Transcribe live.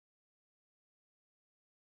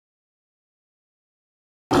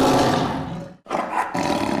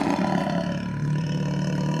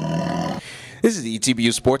This is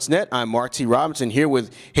ETBU Sportsnet. I'm Mark T. Robinson here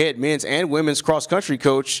with head men's and women's cross country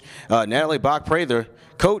coach Natalie Bach-Prather.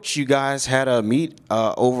 Coach, you guys had a meet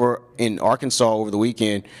over in Arkansas over the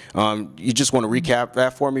weekend. You just want to recap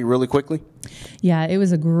that for me really quickly? Yeah, it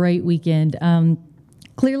was a great weekend.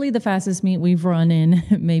 Clearly the fastest meet we've run in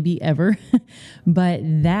maybe ever, but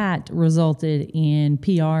that resulted in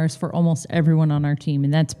PRs for almost everyone on our team,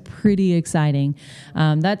 and that's pretty exciting.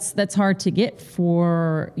 That's hard to get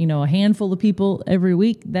for a handful of people every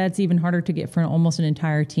week. That's even harder to get for almost an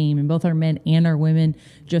entire team, and both our men and our women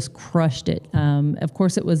just crushed it. Of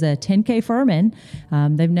course, it was a 10K for our men.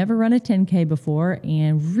 They've never run a 10K before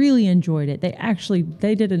and really enjoyed it.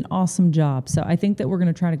 They did an awesome job. So I think that we're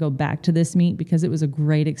going to try to go back to this meet because it was a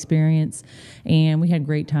great experience, and we had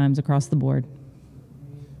great times across the board.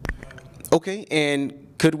 Okay, and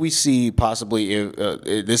could we see possibly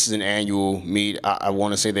if this is an annual meet? I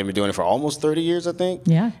want to say they've been doing it for almost 30 years, I think.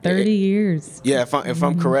 Yeah, 30 years. Yeah, if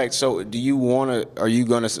I'm correct. So, do you want to? Are we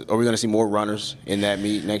going to see more runners in that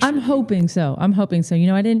meet next year? I'm hoping so.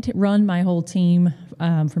 I didn't run my whole team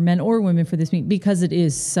for men or women for this meet because it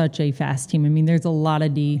is such a fast team. I mean, there's a lot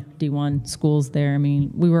of D1 schools there. I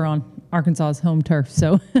mean, we were on Arkansas's home turf.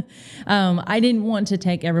 So I didn't want to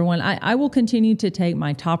take everyone. I will continue to take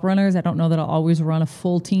my top runners. I don't know that I'll always run a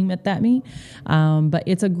full team at that meet, but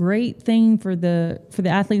it's a great thing for the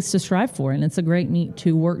athletes to strive for, and it's a great meet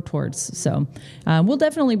to work towards. So we'll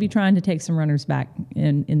definitely be trying to take some runners back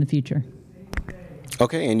in the future.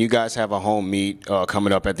 Okay, and you guys have a home meet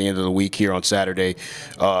coming up at the end of the week here on Saturday.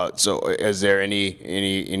 So is there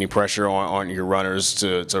any pressure on your runners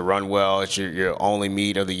to run well? It's your only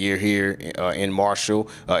meet of the year here in Marshall.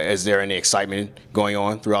 Is there any excitement going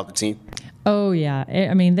on throughout the team? Oh yeah,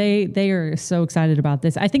 I mean they are so excited about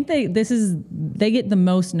this. I think they get the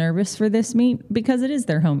most nervous for this meet because it is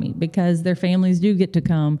their home meet, because their families do get to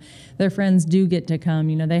come, their friends do get to come.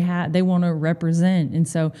 They want to represent, and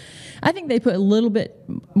so I think they put a little bit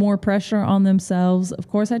more pressure on themselves. Of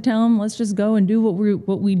course, I tell them, let's just go and do what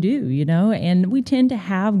we do, and we tend to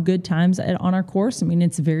have good times on our course. I mean,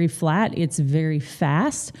 it's very flat, it's very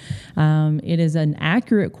fast. It is an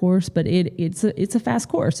accurate course, but it's a fast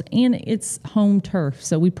course, and it's home turf.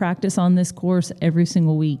 So we practice on this course every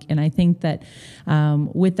single week. And I think that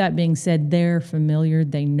with that being said, they're familiar,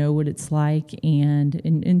 they know what it's like.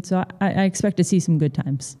 And so I expect to see some good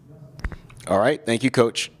times. All right. Thank you,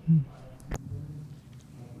 Coach.